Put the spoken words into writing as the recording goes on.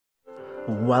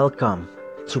Welcome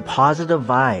to Positive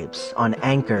Vibes on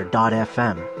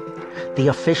Anchor.fm, the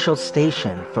official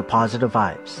station for Positive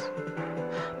Vibes.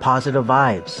 Positive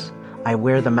Vibes. I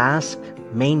wear the mask.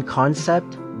 Main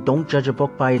concept, don't judge a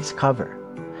book by its cover.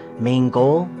 Main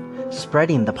goal,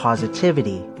 spreading the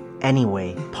positivity any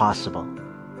way possible.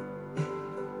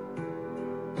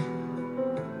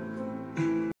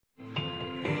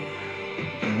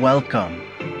 Welcome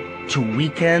to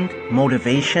Weekend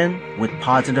Motivation with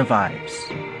Positive Vibes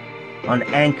on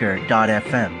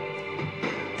Anchor.fm,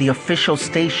 the official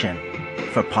station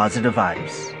for Positive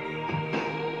Vibes.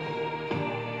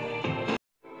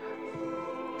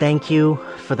 Thank you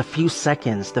for the few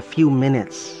seconds, the few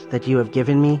minutes that you have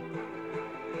given me.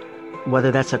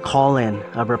 Whether that's a call-in,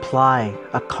 a reply,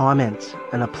 a comment,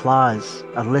 an applause,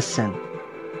 a listen,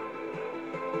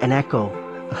 an echo.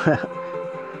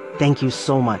 Thank you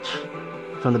so much.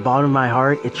 From the bottom of my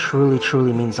heart, it truly,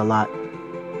 truly means a lot.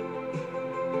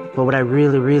 But what I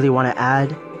really, really want to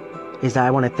add is that I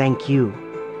want to thank you,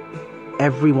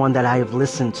 everyone that I have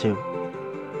listened to,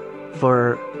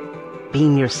 for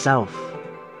being yourself,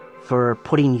 for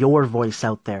putting your voice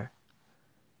out there.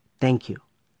 Thank you.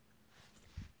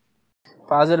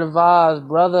 Positive vibes,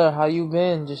 brother. How you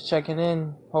been? Just checking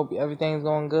in. Hope everything's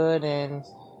going good, and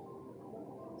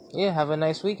yeah, have a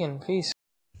nice weekend. Peace.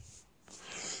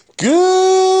 Good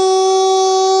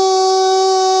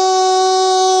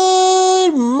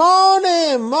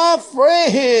morning, my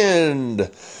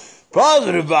friend.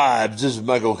 Positive Vibes. This is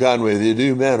Michael Conway, the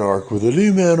New Manarch, with the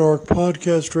New Manarch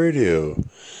Podcast Radio.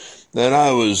 And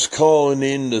I was calling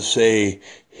in to say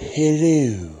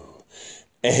hello.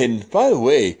 And by the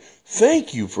way,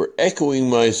 thank you for echoing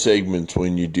my segments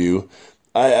when you do.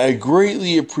 I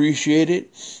greatly appreciate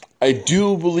it. I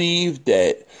do believe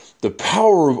that the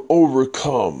power of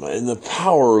overcome and the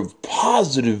power of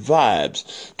positive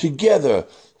vibes together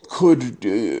could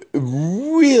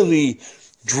really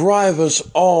drive us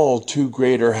all to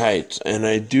greater heights. And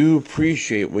I do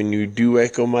appreciate when you do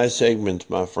echo my segments,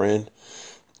 my friend.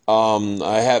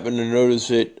 I happen to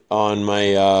notice it on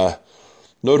my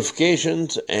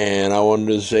notifications, and I wanted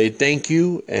to say thank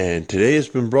you. And today has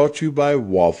been brought to you by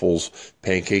Waffles.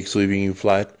 Pancakes leaving you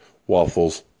flat.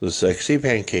 Waffles, the sexy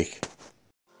pancake.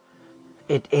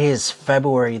 It is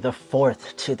February the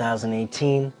 4th,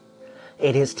 2018.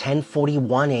 It is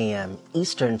 10:41 a.m.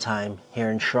 Eastern Time here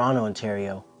in Toronto,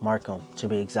 Ontario. Markham, to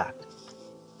be exact.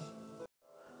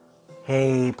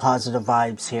 Hey, Positive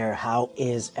Vibes here. How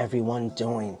is everyone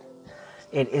doing?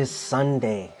 It is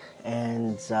Sunday,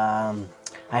 and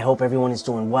I hope everyone is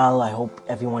doing well. I hope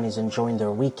everyone is enjoying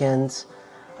their weekends.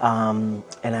 And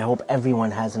I hope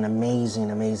everyone has an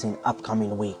amazing, amazing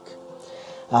upcoming week.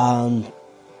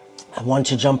 I want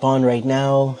to jump on right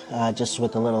now just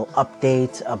with a little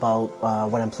update about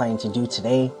what I'm planning to do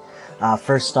today.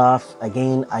 First off,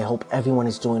 again, I hope everyone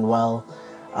is doing well.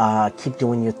 Keep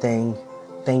doing your thing.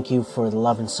 Thank you for the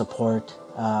love and support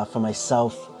for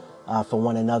myself, for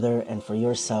one another, and for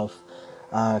yourself.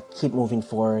 Keep moving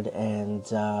forward, and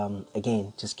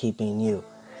again, just keep being you.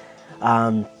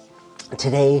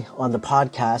 Today on the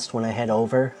podcast, when I head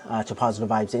over to Positive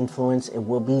Vibes Influence, it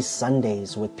will be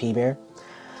Sundays with P-Bear.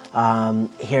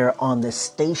 Here on this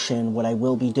station, what I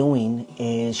will be doing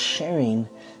is sharing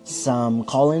some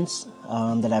call-ins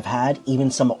that I've had,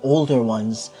 even some older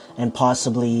ones, and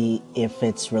possibly if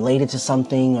it's related to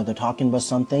something or they're talking about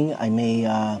something, I may,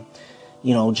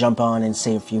 jump on and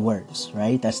say a few words,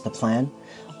 right? That's the plan.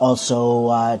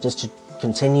 Also, just to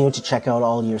continue to check out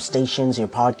all your stations, your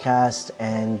podcast,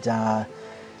 and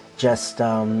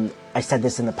I said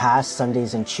this in the past,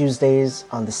 Sundays and Tuesdays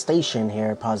on the station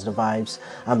here, Positive Vibes.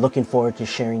 I'm looking forward to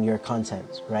sharing your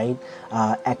content, right?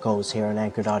 Echoes here on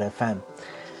Anchor.fm.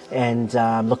 And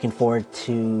I'm looking forward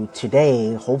to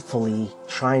today, hopefully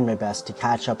trying my best to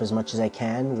catch up as much as I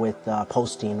can with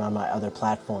posting on my other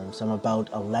platforms. I'm about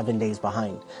 11 days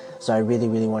behind, so I really,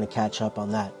 really want to catch up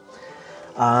on that.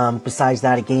 Besides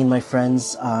that, again, my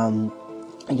friends,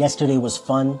 yesterday was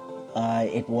fun.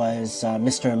 It was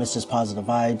Mr. and Mrs. Positive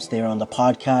Vibes. They were on the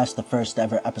podcast, the first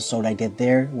ever episode I did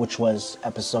there, which was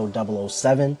episode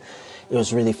 007. It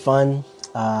was really fun.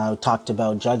 Talked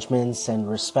about judgments and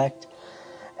respect.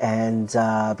 And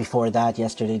before that,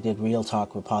 yesterday did Real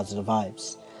Talk with Positive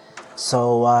Vibes.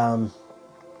 So I'm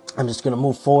just going to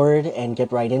move forward and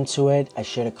get right into it. I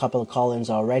shared a couple of call-ins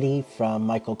already from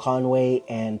Michael Conway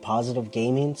and Positive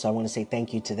Gaming, so I want to say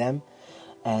thank you to them.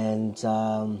 And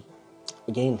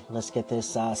again, let's get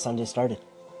this Sunday started.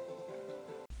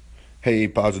 Hey,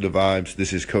 Positive Vibes.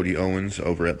 This is Cody Owens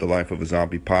over at the Life of a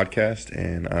Zombie podcast,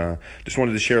 and just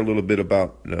wanted to share a little bit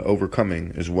about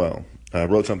overcoming as well. I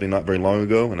wrote something not very long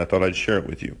ago, and I thought I'd share it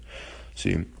with you.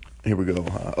 See, here we go.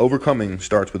 Overcoming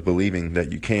starts with believing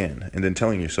that you can and then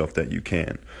telling yourself that you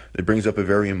can. It brings up a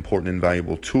very important and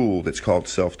valuable tool that's called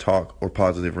self-talk or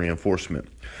positive reinforcement.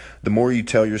 The more you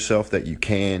tell yourself that you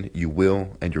can, you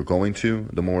will, and you're going to,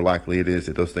 the more likely it is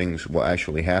that those things will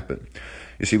actually happen.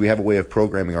 You see, we have a way of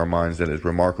programming our minds that is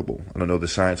remarkable. I don't know the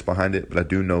science behind it, but I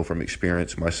do know from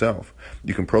experience myself.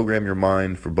 You can program your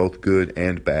mind for both good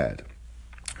and bad.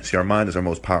 See, our mind is our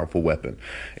most powerful weapon.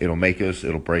 It'll make us,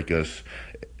 it'll break us.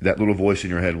 That little voice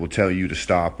in your head will tell you to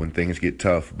stop when things get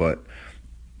tough, but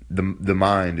the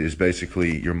mind is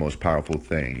basically your most powerful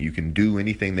thing. You can do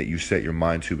anything that you set your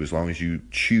mind to as long as you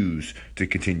choose to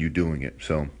continue doing it.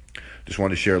 So just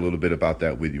wanted to share a little bit about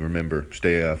that with you. Remember,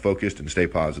 stay focused and stay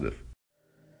positive.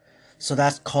 So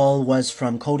that call was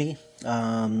from Cody.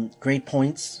 Great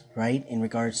points, right, in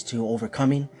regards to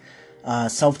overcoming.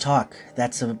 Self-talk,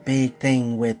 that's a big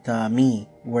thing with me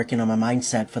working on my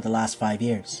mindset for the last 5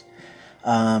 years.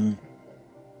 A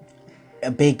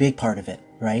big part of it,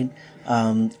 right?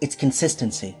 It's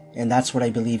consistency, and that's what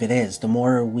I believe it is. The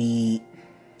more we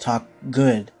talk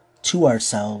good to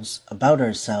ourselves, about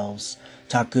ourselves,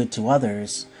 talk good to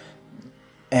others,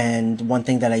 and one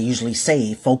thing that I usually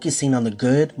say, focusing on the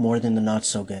good more than the not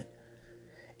so good.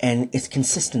 And it's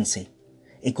consistency.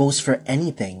 It goes for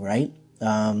anything, right?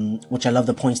 Which I love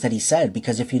the points that he said,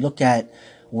 because if you look at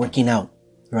working out,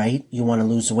 right? You want to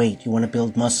lose weight, you want to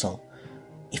build muscle.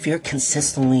 If you're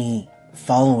consistently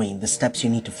following the steps you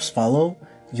need to follow,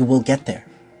 you will get there.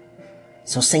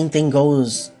 So same thing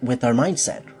goes with our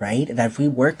mindset, right? That if we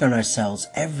work on ourselves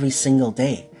every single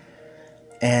day,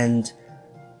 and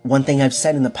one thing I've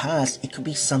said in the past, it could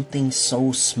be something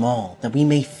so small that we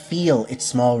may feel it's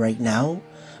small right now,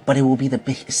 but it will be the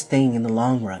biggest thing in the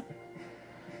long run.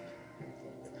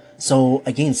 So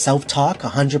again, self-talk,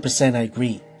 100% I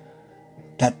agree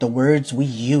that the words we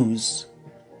use,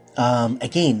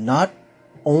 again, not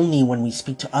only when we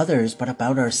speak to others, but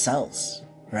about ourselves,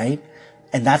 right?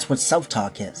 And that's what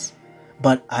self-talk is.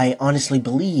 But I honestly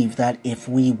believe that if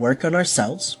we work on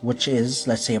ourselves, which is,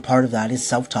 let's say a part of that is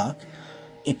self-talk,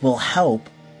 it will help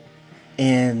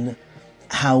in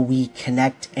how we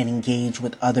connect and engage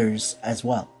with others as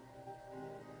well.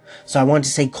 So I want to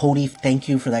say, Cody, thank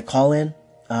you for that call in.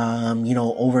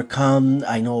 Overcome.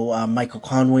 I know Michael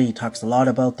Conway, he talks a lot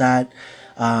about that.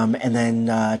 And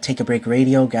then Take a Break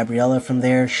Radio, Gabriella from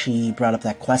there, she brought up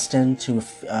that question to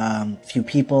a few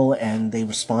people and they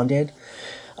responded.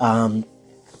 And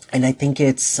I think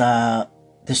it's, there's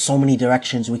so many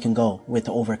directions we can go with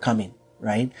overcoming,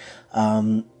 right?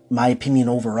 My opinion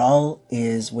overall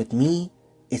is with me,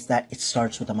 is that it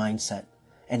starts with a mindset.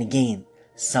 And again,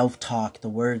 self-talk, the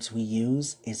words we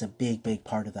use is a big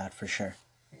part of that for sure.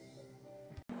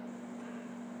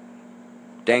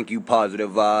 Thank you, Positive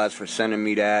Vibes, for sending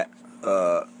me that.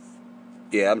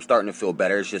 Yeah, I'm starting to feel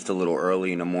better. It's just a little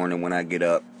early in the morning when I get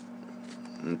up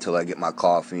until I get my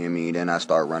coffee in me, then I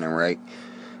start running, right?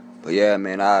 But yeah,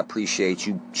 man, I appreciate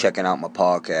you checking out my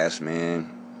podcast, man.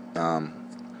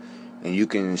 And you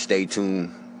can stay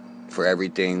tuned for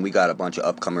everything. We got a bunch of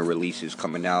upcoming releases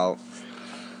coming out.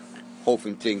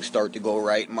 Hoping things start to go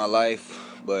right in my life.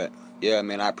 But yeah,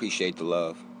 man, I appreciate the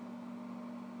love.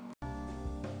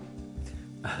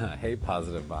 Hey,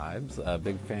 Positive Vibes. A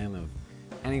big fan of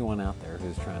anyone out there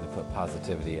who's trying to put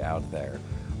positivity out there.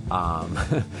 I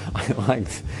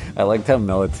liked how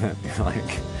militant, it's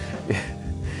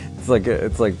like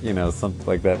something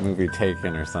like that movie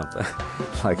Taken or something.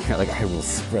 You're like, I will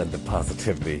spread the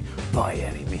positivity by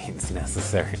any means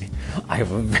necessary. I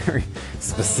have a very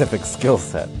specific skill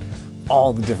set.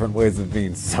 All the different ways of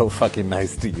being so fucking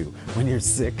nice to you. When you're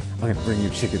sick, I'm gonna bring you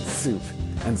chicken soup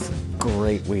and some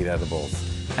great weed edibles.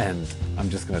 And I'm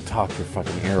just gonna talk your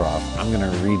fucking ear off. I'm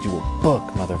gonna read you a book,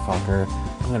 motherfucker.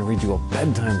 I'm gonna read you a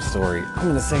bedtime story. I'm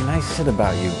gonna say nice shit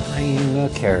about you. I ain't even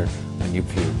gonna care when you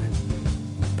puke.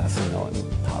 That's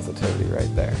positivity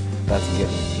right there. That's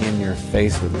getting in your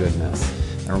face with goodness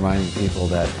and reminding people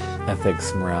that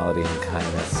ethics, morality, and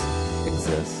kindness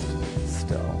exist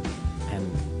still. And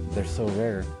they're so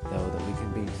rare, though, that we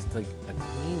can be just like a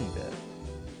teeny bit,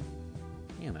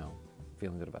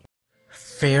 feeling good about it.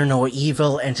 Fear No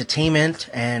Evil Entertainment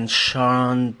and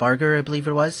Sean Barger, I believe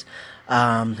it was,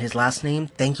 his last name.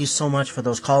 Thank you so much for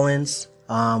those call-ins.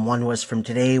 One was from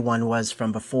today, one was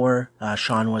from before.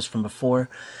 Sean was from before.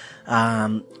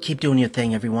 Keep doing your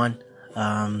thing, everyone.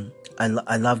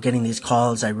 I love getting these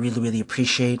calls. I really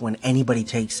appreciate when anybody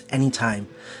takes any time,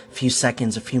 a few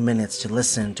seconds, a few minutes to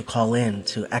listen, to call in,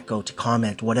 to echo, to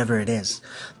comment, whatever it is.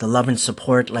 The love and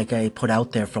support, like I put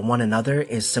out there for one another,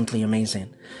 is simply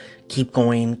amazing. Keep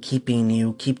going, keep being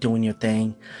you, keep doing your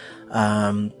thing.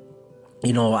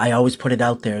 I always put it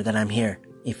out there that I'm here.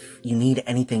 If you need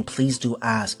anything, please do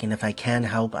ask. And if I can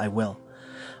help, I will.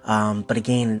 But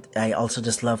again, I also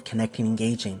just love connecting,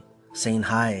 engaging, saying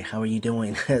hi, how are you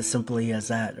doing? As simply as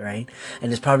that, right?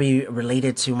 And it's probably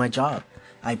related to my job.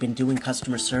 I've been doing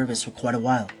customer service for quite a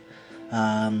while.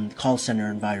 Call center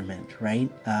environment, right?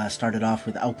 Started off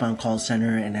with outbound call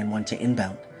center and then went to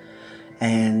inbound.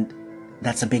 And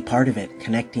that's a big part of it,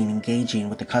 connecting, engaging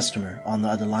with the customer on the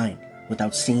other line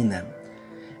without seeing them.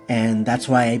 And that's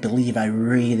why I believe I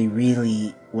really,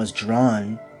 really was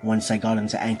drawn once I got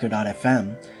into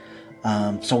Anchor.fm.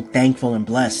 So thankful and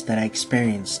blessed that I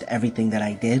experienced everything that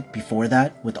I did before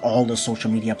that with all the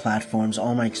social media platforms,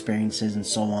 all my experiences and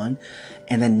so on.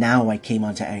 And then now I came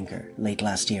onto Anchor late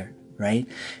last year, right?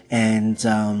 And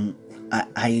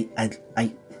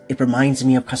it reminds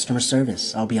me of customer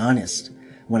service, I'll be honest,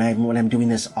 when I'm doing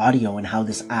this audio and how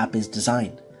this app is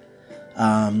designed.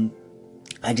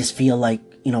 I just feel like,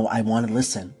 I want to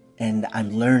listen, and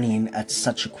I'm learning at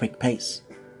such a quick pace.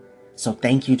 So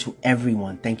thank you to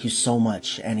everyone. Thank you so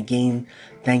much. And again,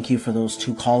 thank you for those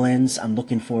 2 call-ins. I'm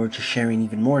looking forward to sharing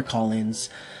even more call-ins.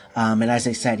 And as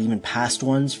I said, even past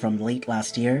ones from late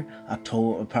last year,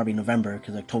 October, probably November,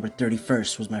 because October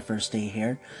 31st was my first day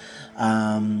here.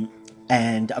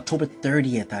 And October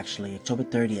 30th, actually, October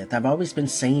 30th. I've always been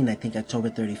saying, I think, October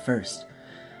 31st.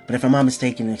 But if I'm not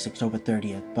mistaken, it's October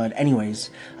 30th. But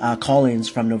anyways, call-ins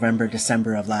from November,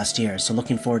 December of last year. So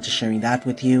looking forward to sharing that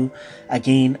with you.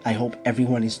 Again, I hope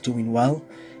everyone is doing well.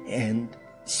 And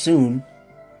soon,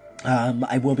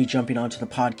 I will be jumping onto the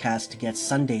podcast to get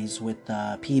Sundays with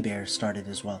P-Bear started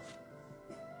as well.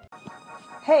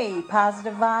 Hey,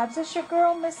 Positive Vibes, it's your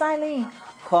girl, Miss Eileen,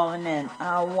 calling in.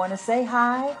 I want to say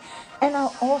hi, and I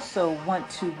also want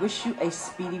to wish you a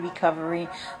speedy recovery.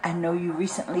 I know you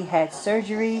recently had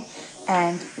surgery,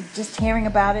 and just hearing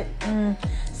about it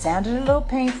sounded a little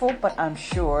painful, but I'm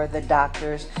sure the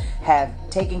doctors have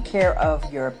taken care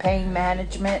of your pain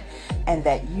management, and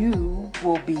that you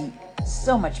will be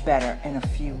so much better in a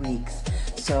few weeks.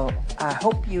 So I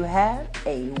hope you have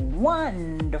a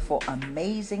wonderful,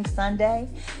 amazing Sunday,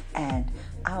 and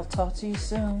I'll talk to you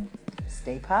soon.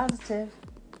 Stay positive.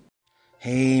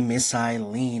 Hey, Miss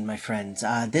Eileen, my friends.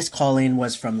 This call-in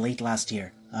was from late last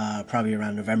year, probably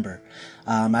around November.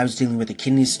 I was dealing with a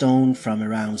kidney stone from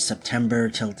around September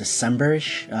till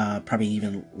December-ish, probably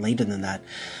even later than that.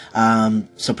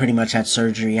 So pretty much had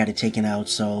surgery, had it taken out.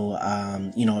 So,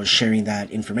 sharing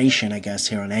that information, I guess,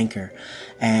 here on Anchor.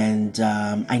 And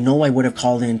I know I would have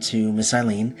called in to Miss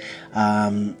Eileen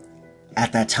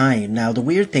at that time. Now, the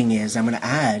weird thing is, I'm going to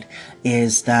add,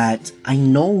 is that I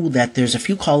know that there's a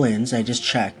few call-ins, I just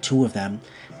checked, 2 of them,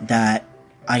 that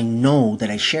I know that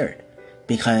I shared.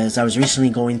 Because I was recently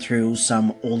going through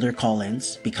some older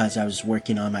call-ins, because I was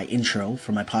working on my intro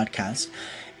for my podcast,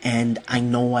 and I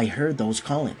know I heard those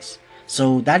call-ins.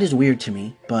 So that is weird to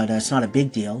me, but it's not a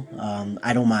big deal.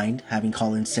 I don't mind having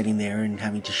call-ins sitting there and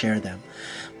having to share them.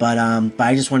 But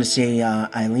I just want to say,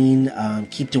 Eileen,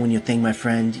 keep doing your thing, my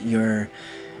friend.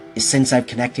 Since I've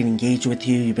connected and engaged with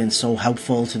you, you've been so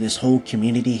helpful to this whole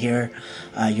community here.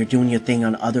 You're doing your thing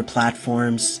on other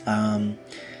platforms.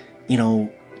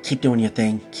 Keep doing your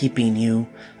thing. Keep being you.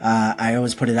 I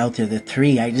always put it out there, the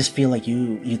 3, I just feel like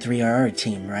you 3 are a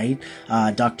team, right?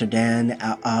 Dr. Dan,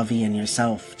 Avi, and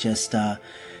yourself. Just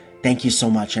thank you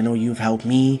so much. I know you've helped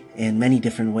me in many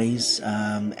different ways,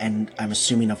 and I'm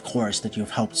assuming, of course, that you've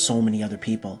helped so many other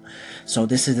people. So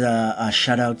this is a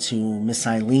shout out to Miss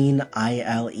Eileen,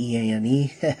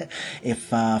 Ileane. If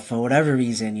for whatever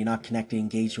reason you're not connected,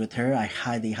 engaged with her, I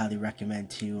highly, highly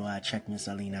recommend to check Miss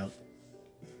Eileen out.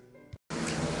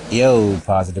 Yo,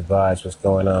 Positive Vibes, what's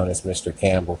going on? It's Mr.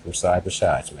 Campbell from Cyber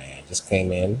Shots, man. Just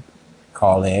came in,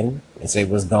 call in, and say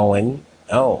what's going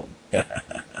on.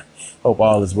 Hope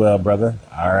all is well, brother.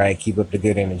 All right, keep up the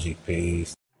good energy.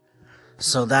 Peace.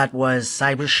 So that was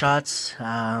Cyber Shots.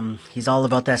 He's all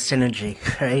about that synergy,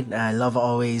 right? I love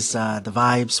always the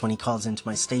vibes when he calls into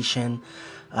my station,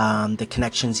 the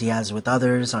connections he has with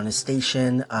others on his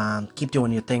station. Keep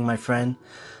doing your thing, my friend,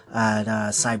 at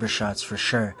Cyber Shots for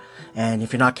sure. And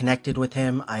if you're not connected with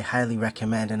him, I highly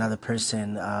recommend another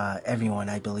person, everyone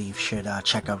I believe should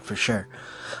check out for sure.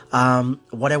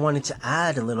 What I wanted to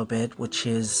add a little bit, which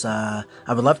is I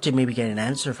would love to maybe get an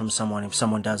answer from someone if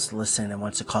someone does listen and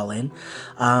wants to call in.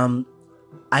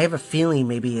 I have a feeling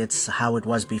maybe it's how it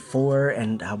was before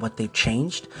and what they've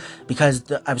changed, because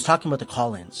I was talking about the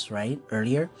call-ins, right,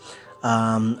 earlier,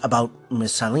 about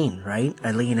Miss Eileen, right?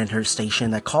 Eileen and her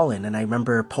station that call in, and I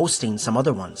remember posting some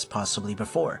other ones possibly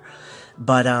before,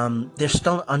 but they're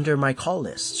still under my call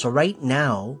list. So right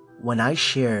now, when I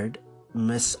shared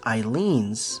Miss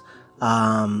Eileen's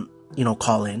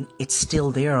call in, it's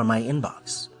still there on my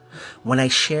inbox. When I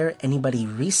share anybody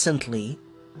recently,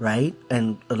 right,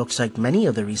 and it looks like many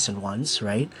of the recent ones,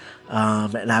 right,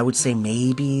 and I would say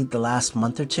maybe the last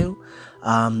month or two,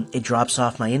 it drops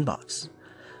off my inbox.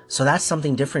 So that's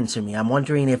something different to me. I'm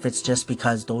wondering if it's just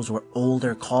because those were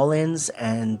older call-ins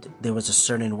and there was a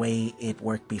certain way it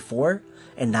worked before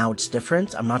and now it's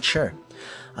different. I'm not sure.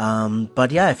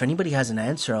 But yeah, if anybody has an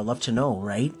answer, I'd love to know,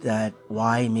 right? That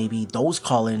why maybe those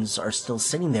call-ins are still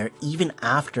sitting there even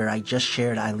after I just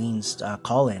shared Eileen's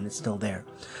call-in. It's still there.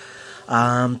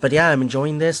 But yeah, I'm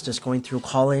enjoying this, just going through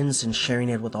call-ins and sharing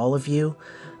it with all of you.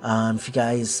 If you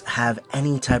guys have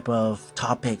any type of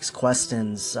topics,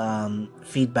 questions,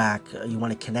 feedback, you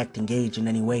want to connect, engage in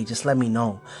any way, just let me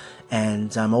know.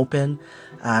 And I'm open.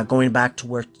 Going back to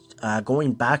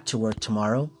work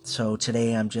tomorrow. So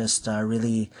today I'm just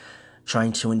really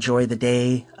trying to enjoy the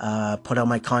day, put out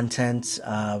my content.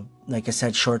 Like I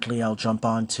said, shortly I'll jump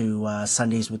on to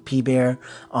Sundays with P Bear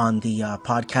on the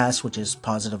podcast, which is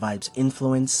Positive Vibes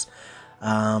Influence.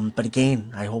 But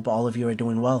again, I hope all of you are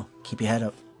doing well. Keep your head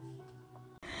up.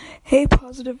 Hey,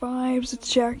 Positive Vibes,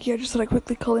 it's Jackie. I just thought I'd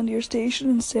quickly call into your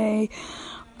station and say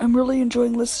I'm really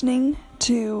enjoying listening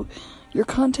to your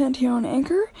content here on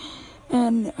Anchor,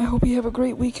 and I hope you have a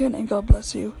great weekend, and God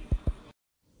bless you.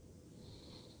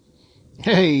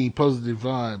 Hey, Positive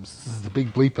Vibes. This is the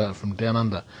Big Bleeper from Down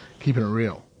Under, keeping it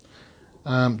real.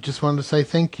 Just wanted to say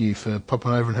thank you for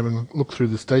popping over and having a look through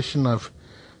the station. I've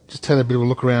just had a bit of a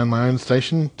look around my own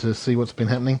station to see what's been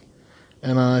happening,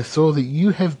 and I saw that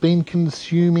you have been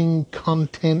consuming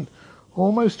content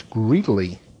almost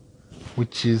greedily,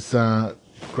 which is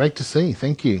great to see.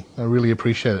 Thank you. I really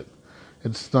appreciate it.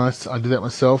 It's nice. I do that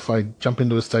myself. I jump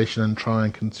into a station and try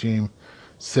and consume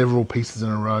several pieces in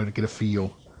a row to get a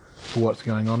feel for what's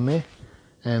going on there.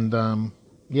 And so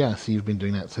you've been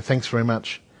doing that. So thanks very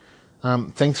much.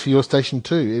 Thanks for your station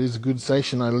too. It is a good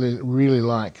station. I really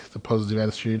like the positive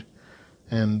attitude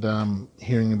and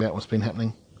hearing about what's been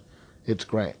happening. It's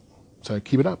great. So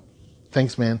keep it up.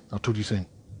 Thanks, man. I'll talk to you soon.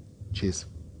 Cheers.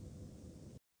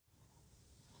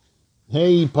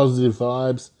 Hey, Positive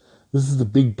Vibes. This is the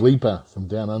Big Bleeper from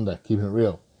Down Under, keeping it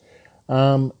real.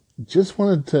 Just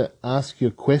wanted to ask you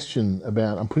a question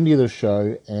about, I'm putting together a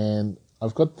show and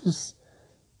I've got this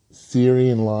theory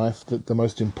in life that the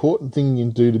most important thing you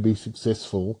can do to be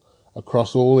successful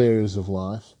across all areas of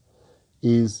life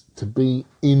is to be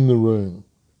in the room.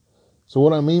 So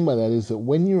what I mean by that is that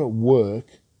when you're at work,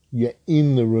 you're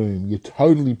in the room, you're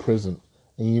totally present,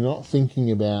 and you're not thinking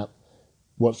about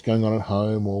what's going on at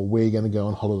home or where you're going to go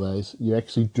on holidays. You're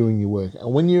actually doing your work.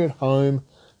 And when you're at home,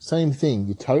 same thing,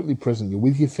 you're totally present. You're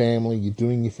with your family, you're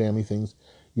doing your family things.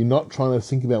 You're not trying to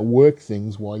think about work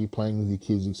things while you're playing with your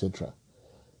kids, etc.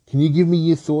 Can you give me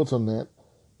your thoughts on that?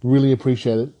 Really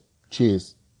appreciate it.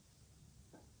 Cheers.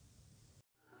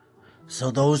 So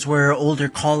those were older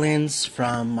call-ins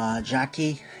from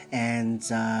Jackie and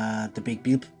the Big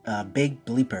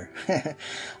Bleeper.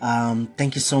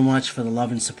 Thank you so much for the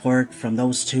love and support from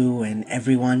those two and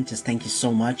everyone. Just thank you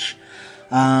so much.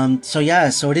 So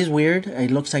it is weird.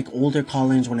 It looks like older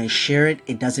call-ins, when I share it,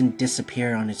 it doesn't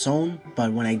disappear on its own,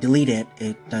 but when I delete it,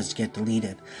 it does get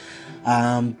deleted.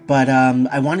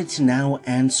 I wanted to now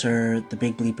answer the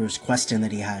Big Bleeper's question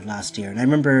that he had last year. And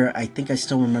I think I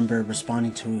still remember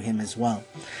responding to him as well.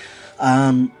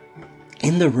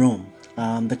 In the room,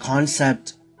 the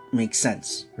concept makes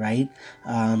sense, right?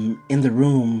 In the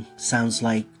room sounds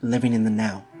like living in the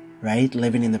now, right?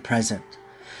 Living in the present,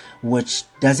 which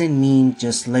doesn't mean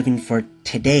just living for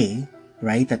today,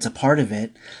 right? That's a part of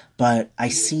it. But I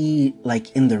see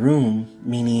like in the room,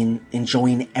 meaning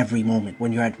enjoying every moment.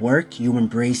 When you're at work, you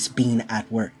embrace being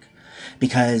at work.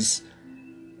 And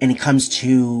it comes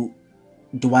to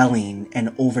dwelling and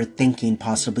overthinking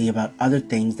possibly about other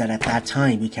things that at that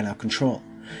time we cannot control.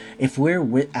 If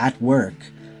we're at work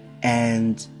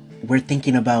and we're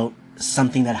thinking about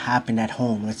something that happened at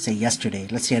home, let's say yesterday,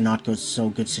 let's say a not so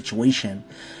good situation,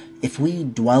 if we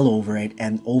dwell over it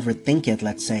and overthink it,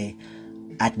 let's say,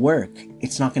 at work,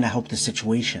 it's not going to help the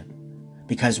situation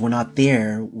because we're not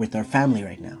there with our family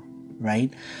right now,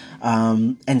 right?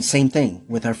 And same thing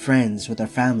with our friends, with our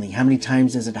family. How many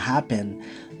times does it happen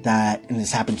that, and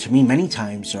it's happened to me many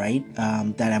times, right?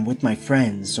 That I'm with my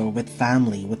friends or with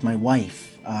family, with my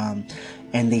wife,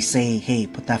 and they say, hey,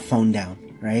 put that phone down,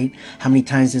 right? How many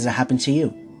times does it happen to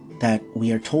you that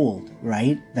we are told,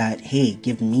 right? That, hey,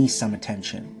 give me some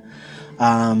attention.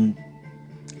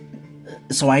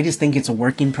 So I just think it's a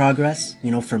work in progress.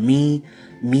 For me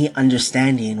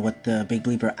understanding what the Big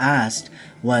Bleeper asked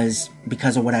was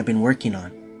because of what I've been working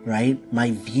on, right?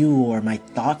 My view or my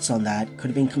thoughts on that could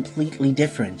have been completely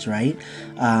different, right?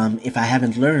 If I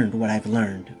haven't learned what I've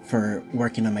learned for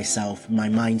working on myself, my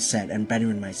mindset, and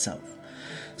bettering myself.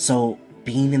 So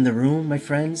being in the room, my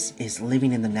friends, is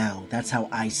living in the now. That's how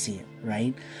I see it,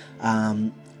 right?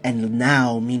 And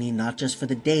now, meaning not just for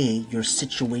the day, your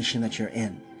situation that you're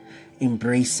in.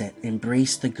 Embrace it.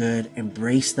 Embrace the good.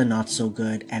 Embrace the not so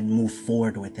good, and move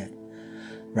forward with it,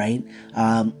 right?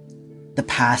 The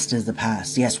past is the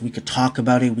past. Yes, we could talk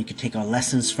about it. We could take our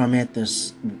lessons from it.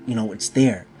 There's, it's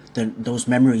there. Those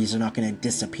memories are not going to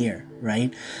disappear,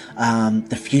 right?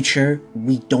 The future,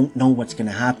 we don't know what's going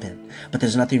to happen, but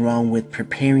there's nothing wrong with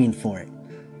preparing for it.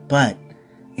 But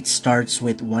it starts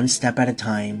with one step at a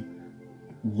time,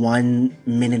 1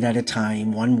 minute at a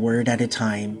time, one word at a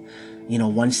time,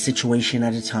 one situation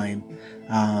at a time.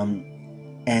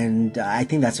 And I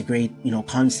think that's a great,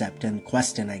 concept and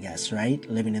question, I guess, right?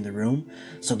 Living in the room.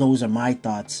 So those are my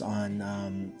thoughts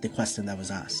on the question that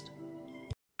was asked.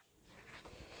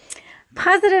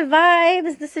 Positive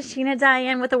vibes. This is Sheena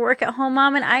Diane with the Work at Home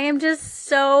Mom, and I am just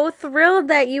so thrilled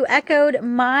that you echoed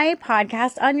my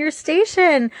podcast on your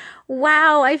station.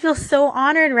 Wow, I feel so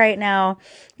honored right now.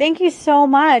 Thank you so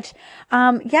much.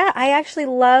 I actually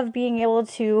love being able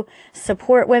to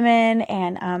support women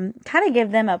and kind of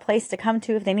give them a place to come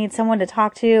to if they need someone to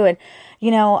talk to,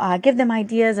 and give them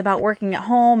ideas about working at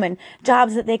home and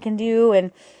jobs that they can do,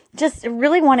 and just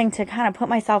really wanting to kind of put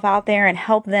myself out there and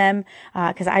help them,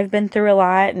 because I've been through a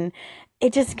lot, and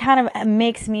it just kind of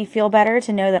makes me feel better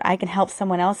to know that I can help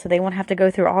someone else so they won't have to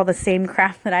go through all the same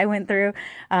crap that I went through,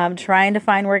 trying to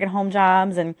find work at home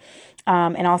jobs, and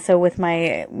also with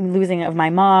my losing of my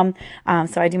mom.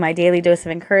 So I do my daily dose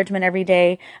of encouragement every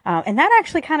day. And that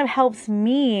actually kind of helps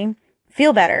me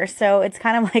feel better. So it's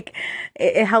kind of like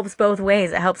it helps both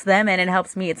ways. It helps them and it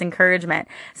helps me. It's encouragement.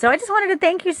 So I just wanted to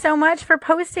thank you so much for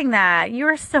posting that. You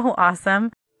are so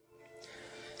awesome.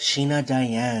 Sheena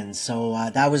Diane. So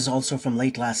that was also from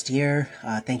late last year.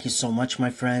 Thank you so much, my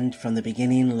friend, from the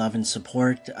beginning. Love and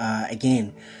support.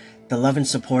 Again, the love and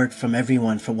support from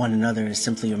everyone for one another is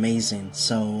simply amazing.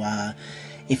 So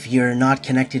if you're not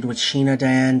connected with Sheena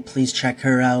Diane, please check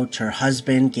her out. Her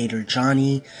husband, Gator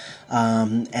Johnny,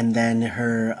 and then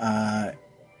her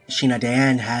Sheena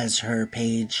Diane has her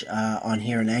page on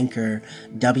here on Anchor,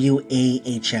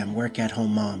 WAHM, Work at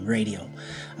Home Mom Radio.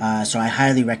 So I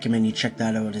highly recommend you check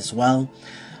that out as well.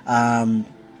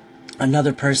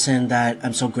 Another person that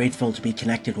I'm so grateful to be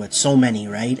connected with, so many,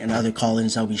 right? And other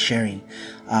call-ins I'll be sharing.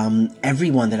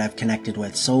 Everyone that I've connected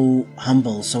with, so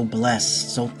humble, so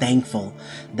blessed, so thankful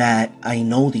that I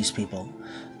know these people.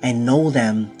 And know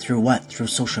them through what? Through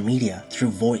social media,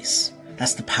 through voice.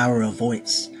 That's the power of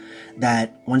voice.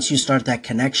 That once you start that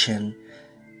connection,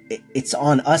 it's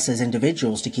on us as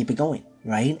individuals to keep it going,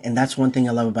 right? And that's one thing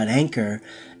I love about Anchor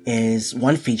is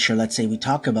one feature, let's say we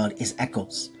talk about, is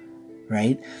echoes,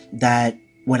 right? That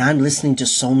when I'm listening to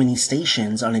so many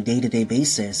stations on a day-to-day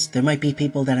basis, there might be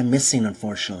people that I'm missing,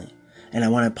 unfortunately. And I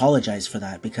want to apologize for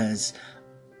that, because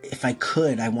if I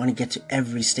could, I want to get to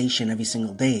every station every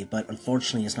single day, but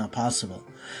unfortunately it's not possible.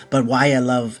 But why I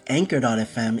love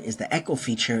Anchor.fm is the echo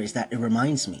feature is that it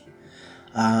reminds me.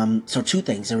 So two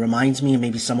things. It reminds me, and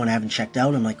maybe someone I haven't checked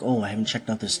out. I'm like, oh, I haven't checked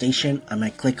out the station. I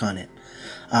might click on it,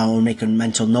 or make a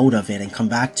mental note of it and come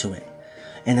back to it.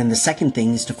 And then the second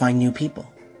thing is to find new people,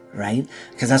 right?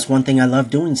 Because that's one thing I love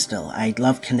doing still. I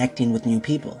love connecting with new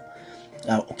people.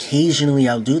 Occasionally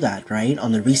I'll do that, right?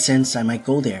 On the recents, I might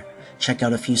go there, check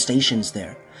out a few stations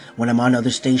there. When I'm on other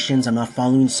stations, I'm not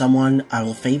following someone, I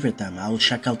will favorite them. I will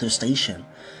check out their station.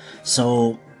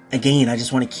 So again, I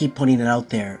just want to keep putting it out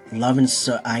there. Love and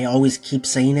I always keep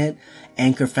saying it.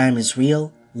 Anchor fam is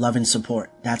real. Love and support.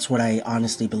 That's what I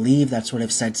honestly believe. That's what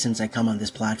I've said since I come on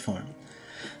this platform.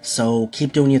 So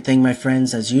keep doing your thing, my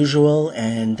friends, as usual.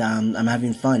 And I'm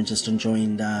having fun, just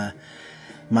enjoying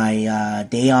my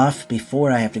day off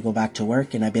before I have to go back to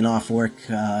work. And I've been off work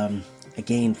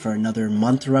again for another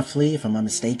month, roughly, if I'm not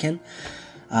mistaken.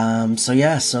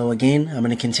 So again, I'm going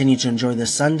to continue to enjoy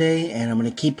this Sunday, and I'm going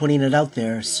to keep putting it out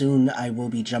there. Soon I will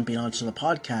be jumping onto the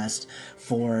podcast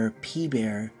for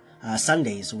P-Bear,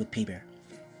 Sundays with P-Bear.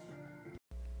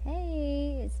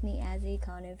 Hey, it's me, Azzy,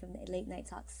 calling in from the Late Night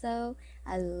Talk Show.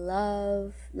 I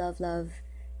love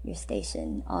your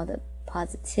station, all the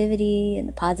positivity and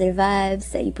the positive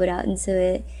vibes that you put out into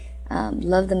it.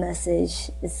 Love the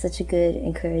message. It's such a good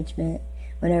encouragement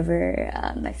whenever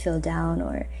I feel down,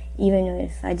 or even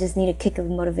if I just need a kick of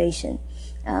motivation.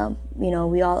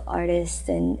 We all artists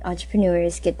and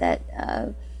entrepreneurs get that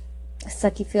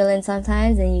sucky feeling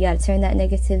sometimes, and you got to turn that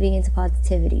negativity into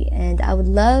positivity. And I would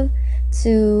love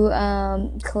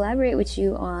to collaborate with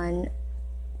you on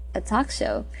a talk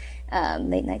show,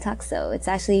 late night talk show. It's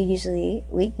actually usually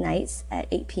weeknights at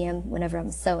 8 p.m. whenever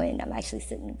I'm sewing. I'm actually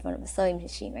sitting in front of a sewing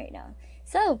machine right now.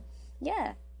 So,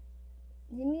 yeah,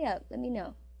 hit me up. Let me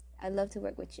know. I'd love to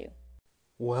work with you.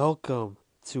 Welcome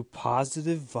to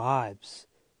Positive Vibes,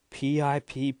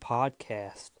 PIP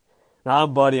Podcast. Now,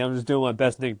 I'm Buddy. I'm just doing my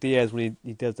best Nick Diaz when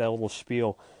he does that little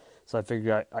spiel. So I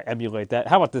figured I emulate that.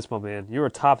 How about this, my man? You're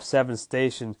a top 7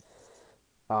 station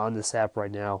on this app right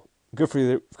now. Good for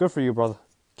you. Good for you, brother.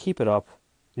 Keep it up.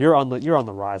 You're on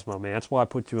the rise, my man. That's why I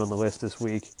put you on the list this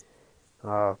week.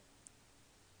 Number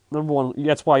one,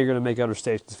 that's why you're going to make other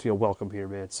stations feel welcome here,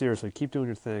 man. Seriously, keep doing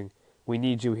your thing. We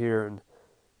need you here, and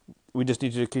we just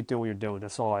need you to keep doing what you're doing.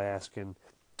 That's all I ask, and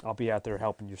I'll be out there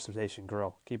helping your station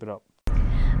grow. Keep it up.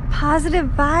 Positive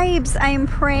vibes. I am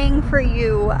praying for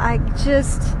you.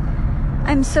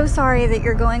 I'm so sorry that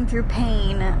you're going through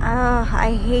pain.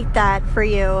 I hate that for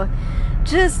you.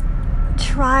 Just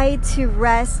try to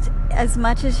rest as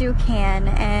much as you can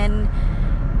and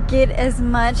get as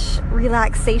much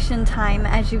relaxation time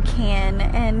as you can,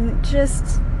 and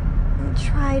just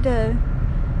try to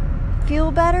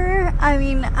feel better. I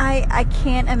mean, I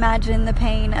can't imagine the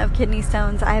pain of kidney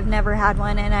stones. I have never had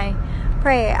one, and I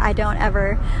pray I don't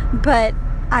ever, but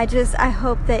I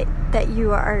hope that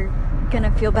you are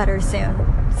gonna feel better soon.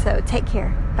 So take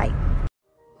care. Bye.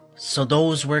 So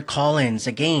those were call-ins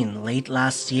again late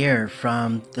last year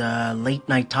from the late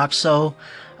night talk show,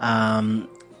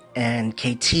 and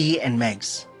KT and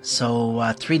Megs.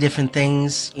 So 3 different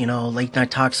things, late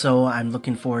night talk show. I'm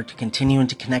looking forward to continuing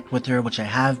to connect with her, which I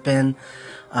have been.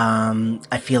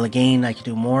 I feel again I could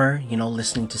do more,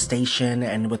 listening to station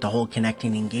and with the whole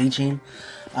connecting, engaging.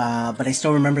 But I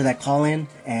still remember that call in,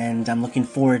 and I'm looking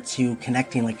forward to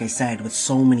connecting, like I said, with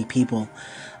so many people,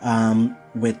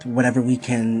 with whatever we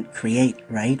can create,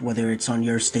 right? Whether it's on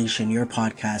your station, your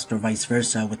podcast, or vice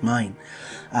versa with mine.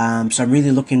 So I'm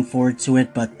really looking forward to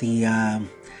it, but the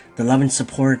love and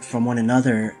support from one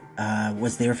another,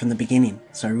 was there from the beginning.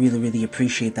 So I really, really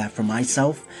appreciate that for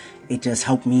myself. It just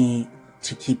helped me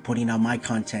to keep putting out my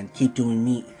content, keep doing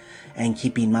me, and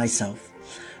keep being myself.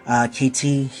 KT,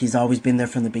 he's always been there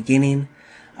from the beginning.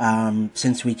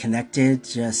 Since we connected,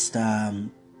 just, I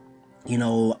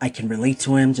can relate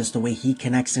to him, just the way he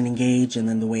connects and engage, and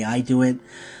then the way I do it.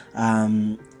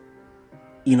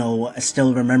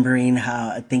 Still remembering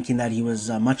thinking that he was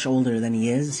much older than he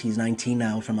is. He's 19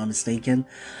 now, if I'm not mistaken.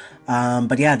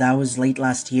 But yeah, that was late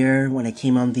last year when I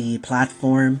came on the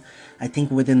platform. I think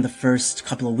within the first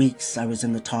couple of weeks, I was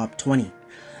in the top 20.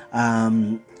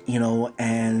 And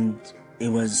it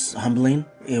was humbling.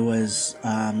 It was,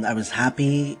 I was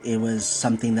happy. It was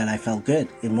something that I felt good.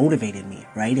 It motivated me,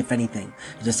 right? If anything,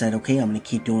 I just said, okay, I'm going to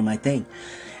keep doing my thing.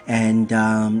 And,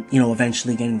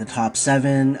 eventually getting the top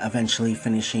 7, eventually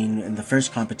finishing in the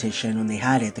first competition when they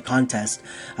had it, the contest,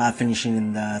 finishing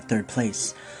in the 3rd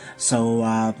place. So,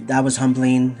 that was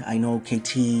humbling. I know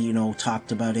KT,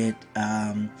 talked about it.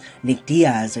 Nick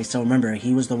Diaz, I still remember,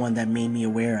 he was the one that made me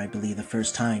aware, I believe, the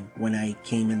first time when I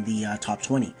came in the top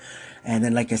 20. And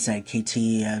then, like I said,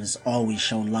 KT has always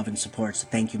shown love and support, so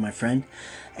thank you, my friend.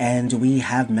 And we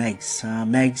have Megs.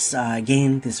 Megs,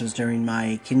 again, this was during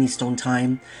my kidney stone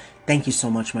time. Thank you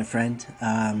so much, my friend.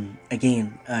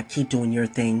 Again, keep doing your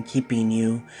thing, keep being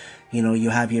you. You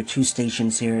have your 2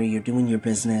 stations here, you're doing your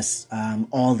business.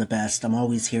 All the best. I'm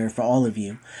always here for all of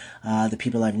you. The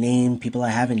people I've named, people I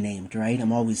haven't named, right?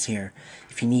 I'm always here.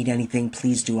 If you need anything,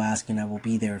 please do ask, and I will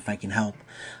be there if I can help.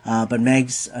 But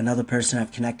Megs, another person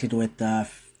I've connected with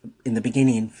in the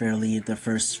beginning, fairly the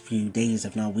first few days,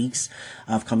 if not weeks,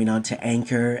 of coming on to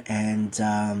Anchor. And,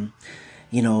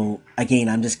 again,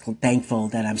 I'm just thankful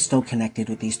that I'm still connected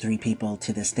with these 3 people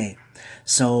to this day.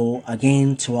 So,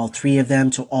 again, to all 3 of them,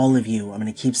 to all of you, I'm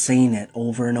going to keep saying it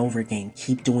over and over again.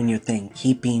 Keep doing your thing.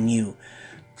 Keep being you.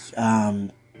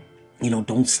 Don't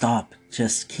stop.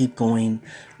 Just keep going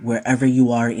wherever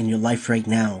you are in your life right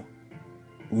now.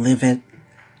 Live it.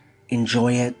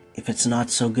 Enjoy it. If it's not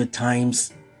so good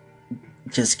times,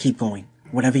 just keep going.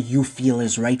 Whatever you feel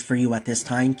is right for you at this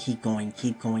time, keep going,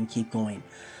 keep going, keep going.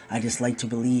 I just like to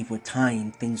believe with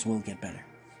time, things will get better.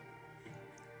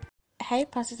 Hey,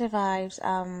 Positive Vibes.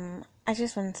 I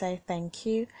just want to say thank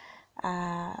you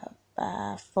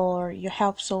for your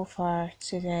help so far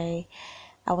today.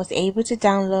 I was able to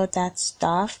download that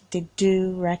stuff, the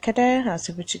Do Recorder. I was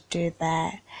able to do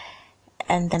that.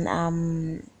 And then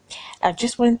I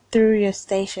just went through your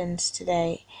stations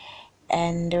today,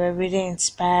 and they were really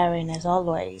inspiring as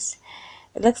always.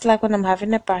 It looks like when I'm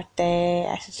having a birthday,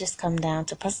 I should just come down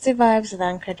to Positive Vibes at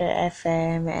Anchor.fm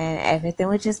and everything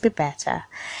would just be better.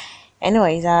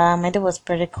 Anyways, my day was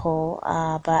pretty cool.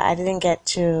 But I didn't get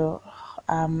to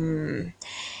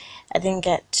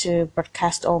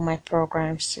broadcast all my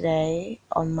programs today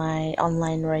on my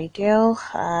online radio.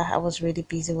 I was really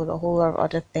busy with a whole lot of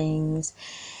other things.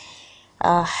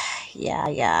 Uh,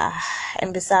 yeah.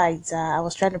 And besides, I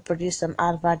was trying to produce some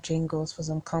advert jingles for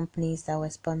some companies that were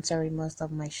sponsoring most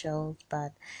of my shows,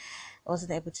 but I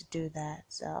wasn't able to do that.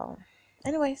 So,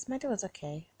 anyways, my day was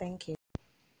okay. Thank you.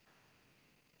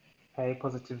 Hey,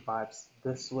 Positive Vibes.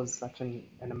 This was such an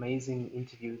amazing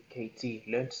interview with KT.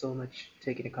 Learned so much,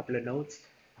 taking a couple of notes.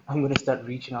 I'm going to start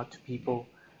reaching out to people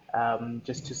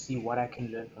just to see what I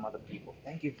can learn from other people.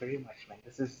 Thank you very much, man.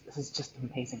 This is just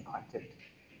amazing content.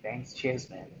 Thanks. Cheers,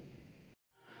 man.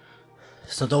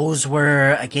 So those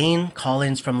were, again,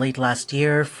 call-ins from late last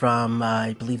year from,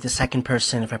 I believe the second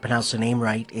person, if I pronounce the name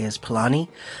right, is Polani.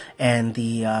 And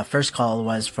the first call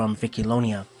was from Vicky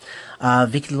Lonia.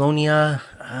 Vicky Lonia,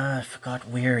 I forgot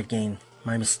where again,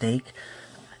 my mistake.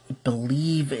 I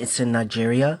believe it's in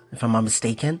Nigeria, if I'm not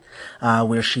mistaken,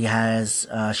 where she has,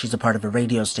 she's a part of a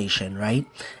radio station, right?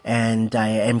 And I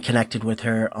am connected with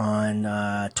her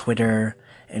on Twitter,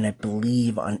 and I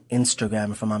believe on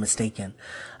Instagram, if I'm not mistaken.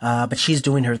 But she's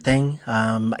doing her thing.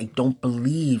 I don't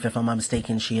believe, if I'm not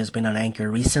mistaken, she has been on Anchor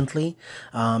recently.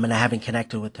 And I haven't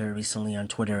connected with her recently on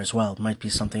Twitter as well. It might be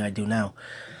something I do now.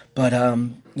 But,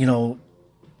 you know,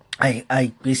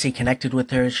 I basically connected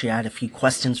with her. She had a few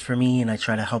questions for me, and I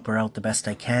try to help her out the best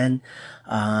I can.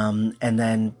 And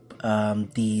then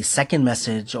the second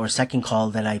message or second call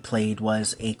that I played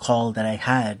was a call that I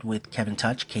had with Kevin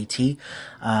Touch, KT,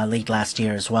 late last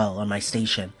year as well on my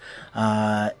station.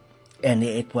 And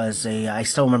it was I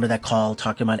still remember that call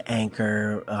talking about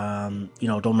Anchor, you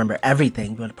know, don't remember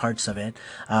everything, but parts of it.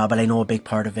 But I know a big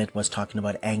part of it was talking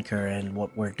about Anchor and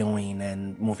what we're doing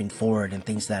and moving forward and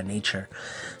things of that nature.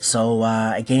 So,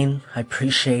 again, I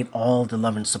appreciate all the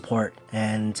love and support,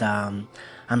 and,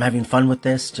 I'm having fun with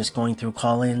this, just going through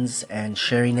call-ins and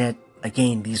sharing it.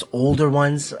 Again, these older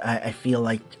ones, I feel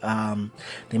like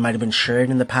they might have been shared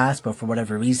in the past, but for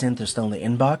whatever reason, they're still in the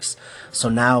inbox. So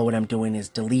now what I'm doing is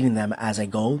deleting them as I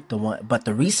go. But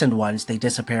the recent ones, they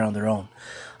disappear on their own.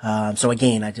 So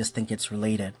again, I just think it's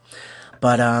related.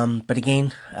 But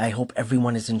again, I hope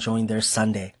everyone is enjoying their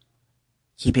Sunday.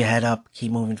 Keep your head up,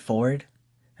 keep moving forward,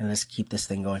 and let's keep this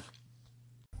thing going.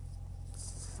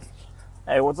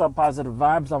 Hey, what's up, Positive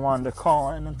Vibes? I wanted to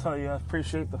call in and tell you I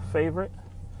appreciate the favorite.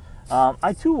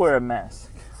 I too wear a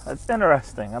mask. It's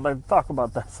interesting. I'd like to talk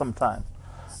about that sometime.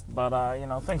 But, you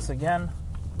know, thanks again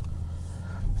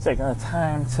for taking the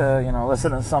time to, you know,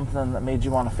 listen to something that made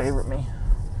you want to favorite me.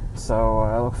 So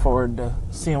I look forward to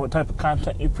seeing what type of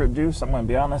content you produce. I'm going to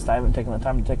be honest, I haven't taken the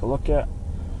time to take a look yet.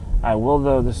 I will,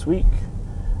 though, this week.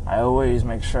 I always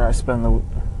make sure I spend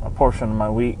a portion of my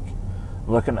week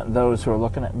looking at those who are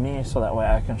looking at me, so that way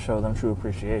I can show them true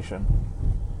appreciation.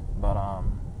 But,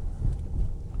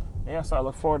 yeah, so I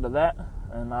look forward to that,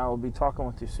 and I will be talking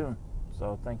with you soon.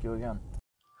 So thank you again.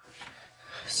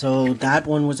 So that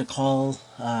one was a call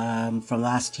from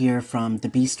last year from The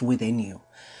Beast Within You.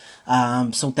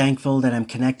 So thankful that I'm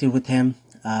connected with him.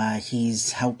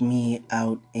 He's helped me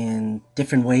out in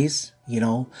different ways, you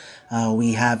know.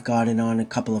 We have gotten on a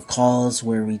couple of calls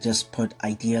where we just put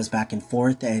ideas back and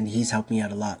forth, and he's helped me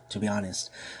out a lot, to be honest.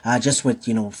 Just with,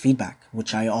 you know, feedback,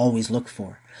 which I always look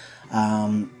for.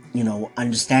 You know,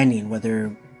 understanding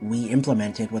whether we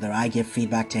implement it, whether I give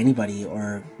feedback to anybody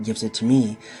or gives it to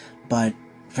me. But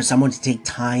for someone to take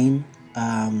time,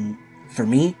 for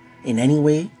me, in any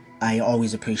way, I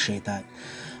always appreciate that.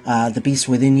 The Beast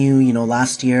Within You, you know,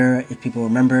 last year, if people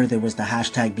remember, there was the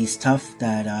hashtag Beast Tough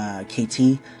that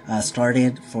KT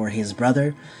started for his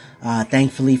brother.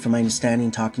 Thankfully, from my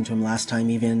understanding, talking to him last time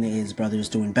even, his brother is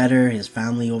doing better. His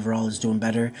family overall is doing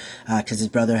better because his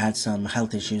brother had some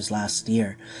health issues last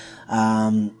year.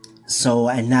 So,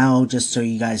 and now, just so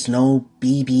you guys know,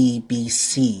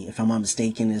 BBBC, if I'm not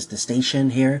mistaken, is the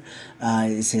station here,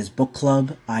 is his book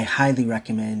club. I highly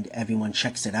recommend everyone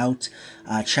checks it out.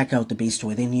 Check out The Beast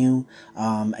Within You.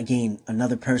 Again,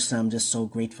 another person I'm just so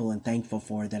grateful and thankful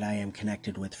for that I am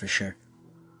connected with for sure.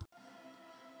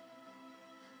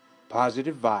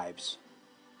 Positive Vibes.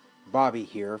 Bobby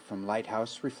here from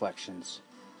Lighthouse Reflections.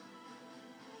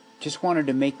 Just wanted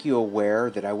to make you aware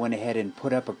that I went ahead and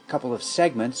put up a couple of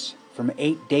segments from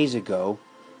 8 days ago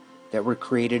that were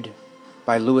created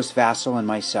by Louis Vassell and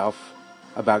myself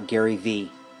about Gary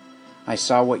Vee. I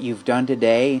saw what you've done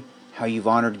today, how you've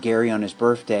honored Gary on his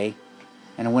birthday,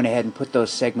 and I went ahead and put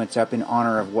those segments up in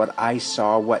honor of what I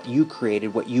saw, what you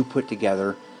created, what you put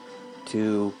together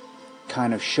to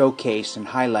kind of showcase and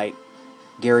highlight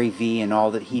Gary Vee and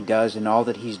all that he does and all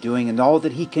that he's doing and all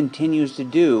that he continues to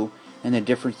do and the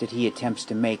difference that he attempts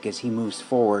to make as he moves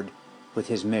forward with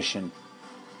his mission.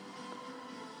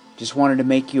 Just wanted to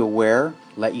make you aware,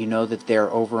 let you know that they're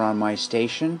over on my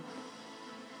station,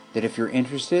 that if you're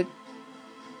interested,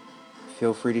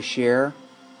 feel free to share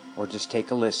or just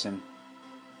take a listen.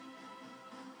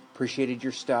 Appreciated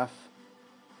your stuff.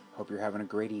 Hope you're having a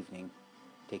great evening.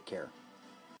 Take care.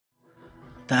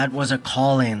 That was a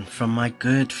call-in from my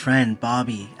good friend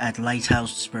Bobby at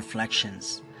Lighthouse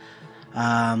Reflections.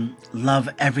 Love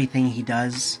everything he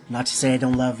does. Not to say I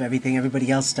don't love everything everybody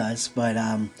else does, but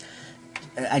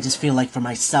I just feel like for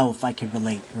myself I can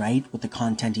relate, right, with the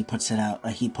content he puts out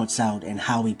and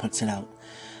how he puts it out.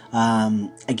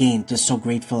 Again, just so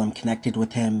grateful I'm connected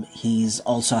with him. He's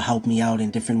also helped me out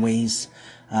in different ways,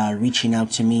 reaching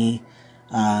out to me,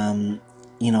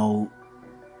 you know,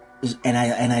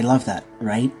 and I love that,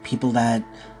 right? People that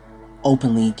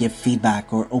openly give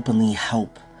feedback or openly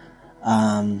help,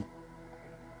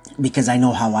 because I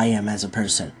know how I am as a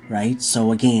person, right?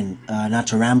 So again, not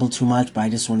to ramble too much, but I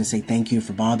just want to say thank you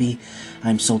for Bobby.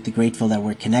 I'm so grateful that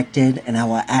we're connected, and I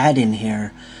will add in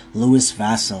here Louis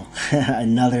Vassal,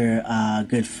 another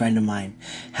good friend of mine.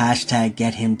 Hashtag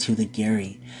get him to the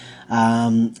Gary.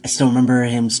 I still remember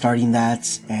him starting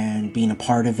that and being a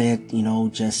part of it, you know,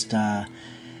 just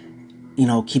you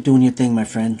know, keep doing your thing, my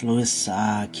friend, Louis.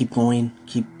 Keep going.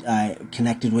 Keep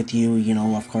connected with you, you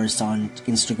know, of course, on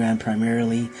Instagram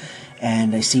primarily.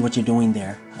 And I see what you're doing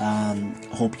there.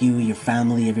 Hope you, your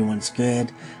family, everyone's good.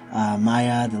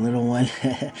 Maya, the little one.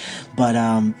 But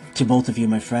to both of you,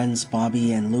 my friends,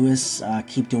 Bobby and Louis,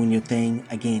 keep doing your thing.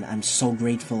 Again, I'm so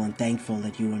grateful and thankful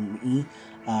that you and me,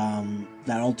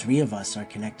 that all three of us are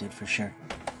connected for sure.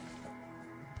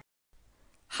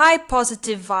 Hi,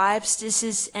 Positive Vibes. This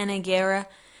is Anna Guerra.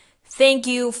 Thank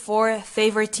you for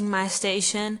favoriting my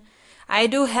station. I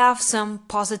do have some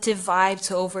positive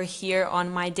vibes over here on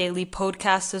my daily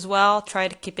podcast as well. Try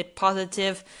to keep it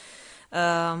positive,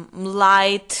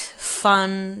 light,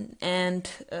 fun, and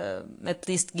at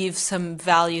least give some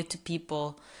value to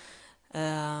people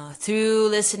through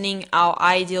listening how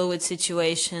I deal with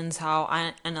situations, how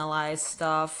I analyze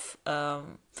stuff.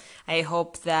 I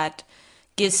hope that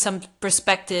gives some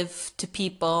perspective to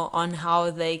people on how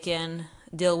they can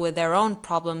deal with their own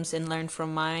problems and learn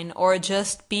from mine, or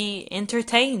just be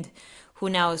entertained. Who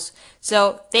knows?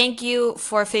 So thank you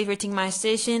for favoriting my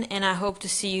station, and I hope to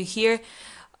see you here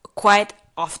quite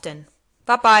often.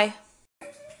 Bye bye.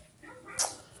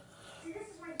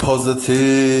 Positive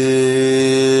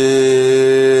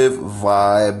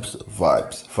vibes.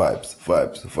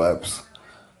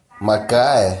 My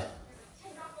guy.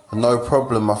 No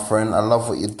problem, my friend. I love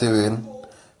what you're doing.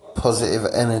 Positive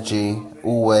energy,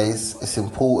 always. It's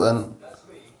important.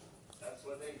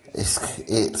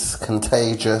 It's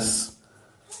contagious.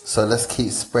 So let's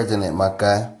keep spreading it, my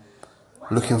guy.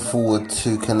 Looking forward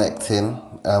to connecting.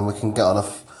 We can get on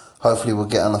hopefully we'll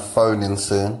get on a phone in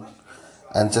soon.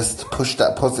 And just push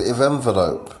that positive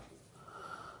envelope.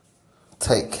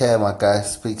 Take care, my guy.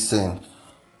 Speak soon.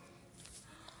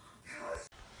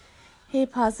 Hey,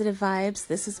 Positive Vibes.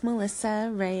 This is Melissa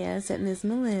Reyes at Ms.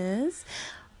 Meliz.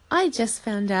 I just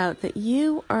found out that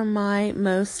you are my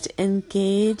most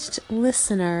engaged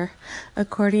listener,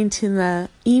 according to the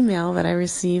email that I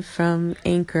received from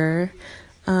Anchor.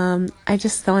 I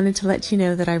just wanted to let you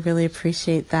know that I really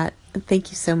appreciate that.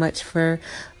 Thank you so much for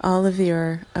all of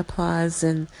your applause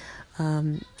and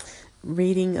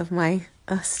reading of my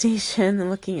station.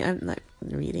 I'm not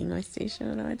reading my station.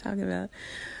 What am I talking about?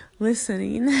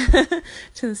 Listening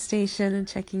to the station and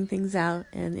checking things out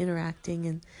and interacting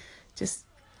and just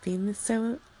being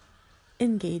so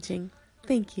engaging.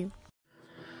 Thank you.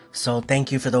 So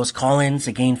thank you for those call-ins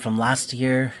again from last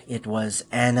year. It was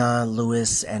Anna,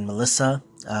 Louis, and Melissa.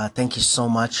 Thank you so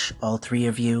much, all three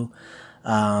of you.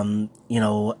 You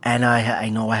know, Anna, I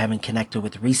know I haven't connected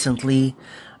with recently.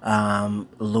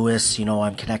 Louis, you know,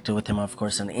 I'm connected with him, of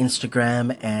course, on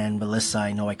Instagram. And Melissa,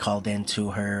 I know I called into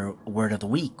her word of the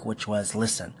week, which was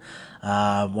listen.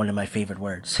 One of my favorite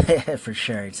words, for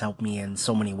sure. It's helped me in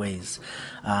so many ways.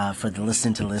 For the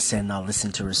listen to listen, not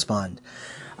listen to respond.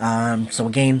 So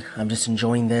again, I'm just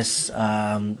enjoying this.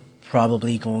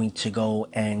 Probably going to go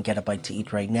and get a bite to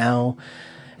eat right now.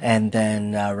 And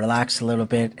then relax a little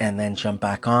bit and then jump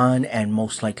back on and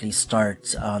most likely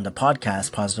start on the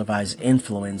podcast, Positive Vibes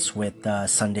Influence, with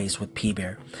Sundays with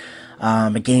P-Bear.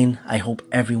 Again, I hope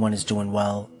everyone is doing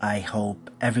well. I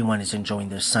hope everyone is enjoying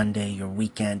their Sunday, your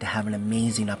weekend. Have an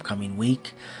amazing upcoming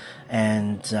week.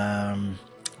 And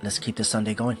let's keep the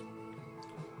Sunday going.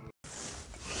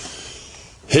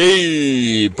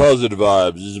 Hey, Positive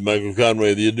Vibes. This is Michael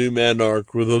Conway, the New Man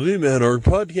Arc with the New Man Arc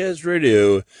Podcast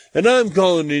Radio, and I'm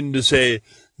calling in to say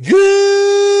good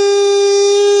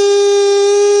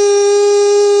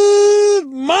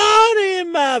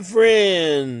morning, my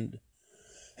friend.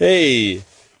 Hey,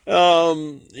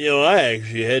 I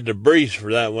actually had to brace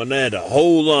for that one. I had to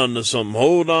hold on to something,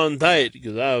 hold on tight,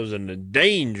 because I was in a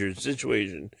dangerous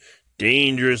situation.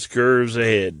 Dangerous curves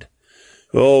ahead.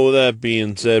 Well, with that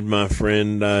being said, my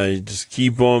friend, I just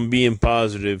keep on being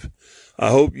positive. I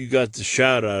hope you got the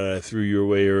shout out I threw your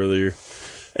way earlier.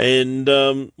 And,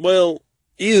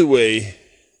 either way,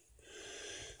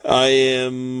 I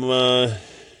am,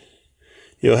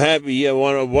 happy. I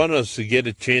want us to get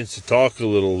a chance to talk a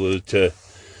little, to,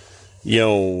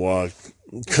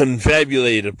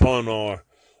 confabulate upon our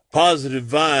positive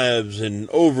vibes and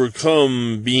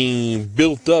overcome being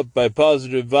built up by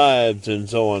positive vibes and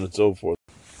so on and so forth.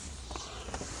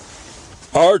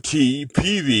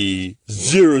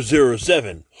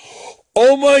 RTPV007.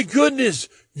 Oh my goodness,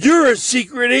 you're a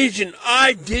secret agent.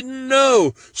 I didn't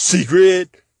know.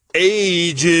 Secret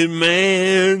agent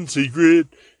man, secret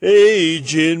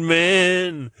agent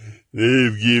man.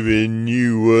 They've given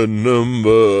you a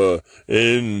number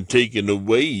and taken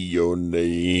away your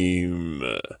name.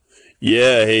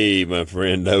 Yeah, hey, my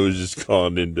friend, I was just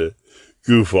calling in to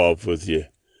goof off with you.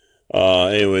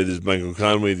 Anyway, this is Michael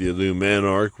Conway, the New Man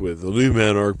Arc with the New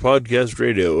Man Arc Podcast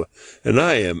Radio, and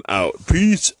I am out.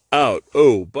 Peace out.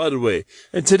 Oh, by the way,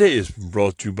 and today is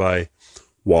brought to you by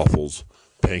Waffles.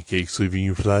 Pancakes leaving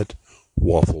you flat.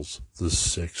 Waffles, the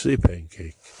sexy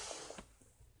pancake.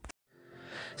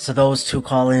 So those two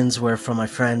call-ins were from my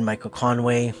friend Michael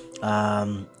Conway.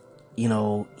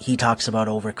 He talks about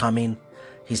overcoming.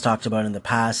 He's talked about in the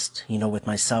past, with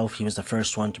myself. He was the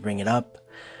first one to bring it up.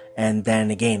 And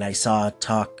then again, I saw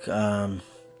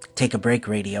Take a Break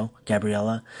Radio,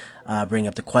 Gabriella, bring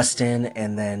up the question.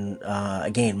 And then,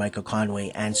 again, Michael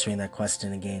Conway answering that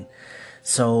question again.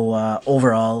 So,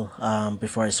 overall,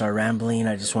 before I start rambling,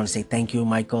 I just want to say thank you,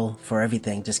 Michael, for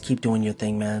everything. Just keep doing your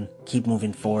thing, man. Keep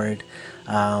moving forward.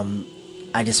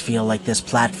 I just feel like this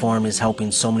platform is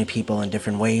helping so many people in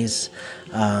different ways.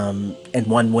 And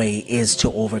one way is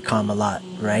to overcome a lot,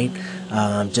 right?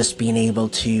 Just being able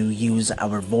to use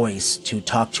our voice to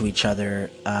talk to each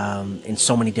other in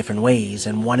so many different ways.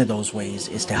 And one of those ways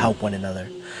is to help one another.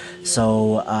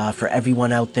 So for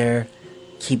everyone out there,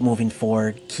 keep moving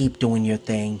forward. Keep doing your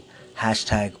thing.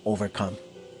 #overcome.